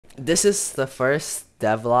This is the first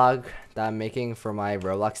devlog that I'm making for my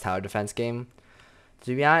Roblox tower defense game.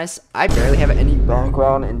 To be honest, I barely have any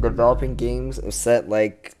background in developing games except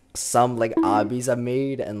like some like obbies I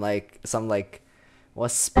made and like some like what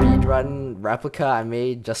speedrun replica I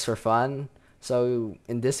made just for fun. So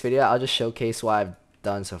in this video, I'll just showcase what I've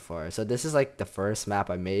done so far. So this is like the first map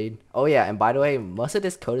I made. Oh yeah, and by the way, most of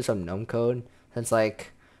this code is from gnome code since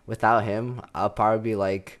like without him, I'll probably be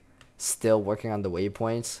like still working on the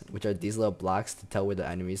waypoints, which are these little blocks to tell where the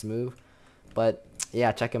enemies move. But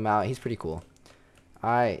yeah, check him out. He's pretty cool.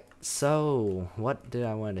 Alright, so what did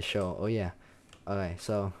I want to show? Oh yeah. Okay,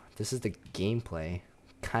 so this is the gameplay.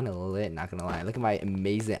 Kind of lit, not gonna lie. Look at my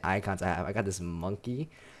amazing icons I have. I got this monkey,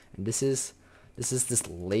 and this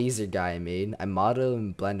laser guy I made. I modeled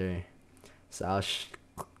in Blender, so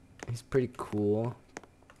he's pretty cool.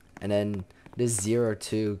 And then this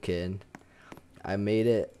 02 kid, I made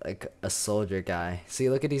it like a soldier guy. See,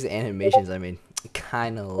 look at these animations I made.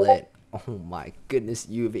 Kind of lit. Oh my goodness,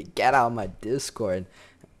 UV, get out of my Discord.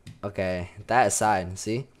 Okay, that aside,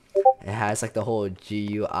 see? It has like the whole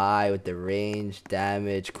GUI with the range,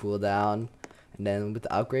 damage, cooldown. And then with the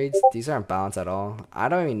upgrades, these aren't balanced at all. I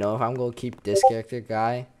don't even know if I'm gonna keep this character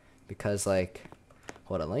guy. Because like,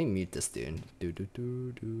 hold on, let me mute this dude.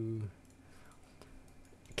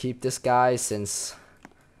 Keep this guy since,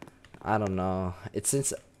 I don't know. It's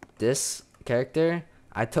since this character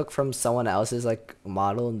I took from someone else's like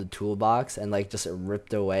model in the toolbox and like just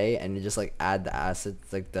ripped away and just like add the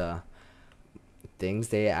assets, like the things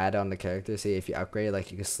they add on the character. See, if you upgrade,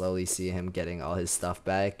 like you can slowly see him getting all his stuff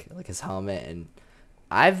back, like his helmet. And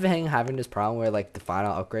I've been having this problem where like the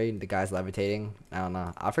final upgrade, the guy's levitating. I don't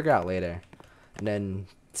know. I'll figure it out later. And then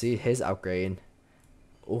see his upgrade.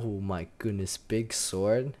 Oh my goodness, big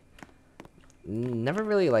sword. Never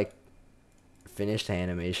really like finished the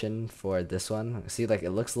animation for this one. See, like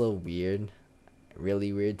it looks a little weird,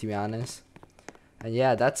 really weird to be honest. And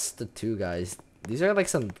yeah, that's the two guys. These are like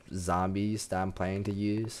some zombies that I'm planning to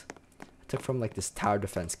use. I took from like this tower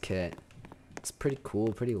defense kit. It's pretty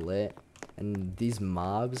cool, pretty lit. And these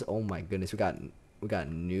mobs, oh my goodness, we got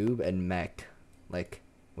noob and mech. Like,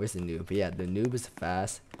 where's the noob? But yeah, the noob is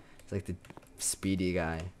fast. It's like the speedy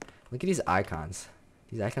guy. Look at these icons.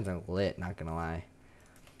 These icons are lit, not gonna lie.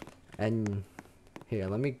 And here,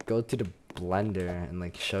 let me go to the blender and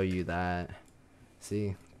like show you that.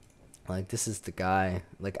 See, like this is the guy.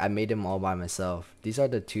 Like I made him all by myself. These are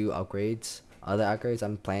the two upgrades. Other upgrades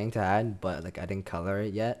I'm planning to add, but like I didn't color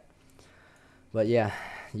it yet. But yeah,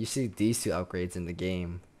 you see these two upgrades in the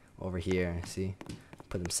game over here. See,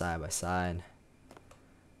 put them side by side.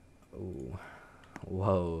 Ooh,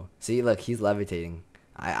 whoa. See, look, he's levitating.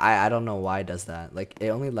 I don't know why it does that. Like it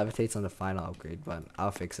only levitates on the final upgrade, but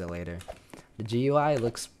I'll fix it later. The GUI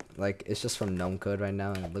looks like it's just from gnome code right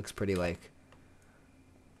now, and it looks pretty like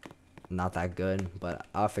not that good, but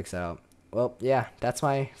I'll fix it out. Well, yeah, that's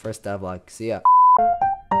my first devlog. See ya.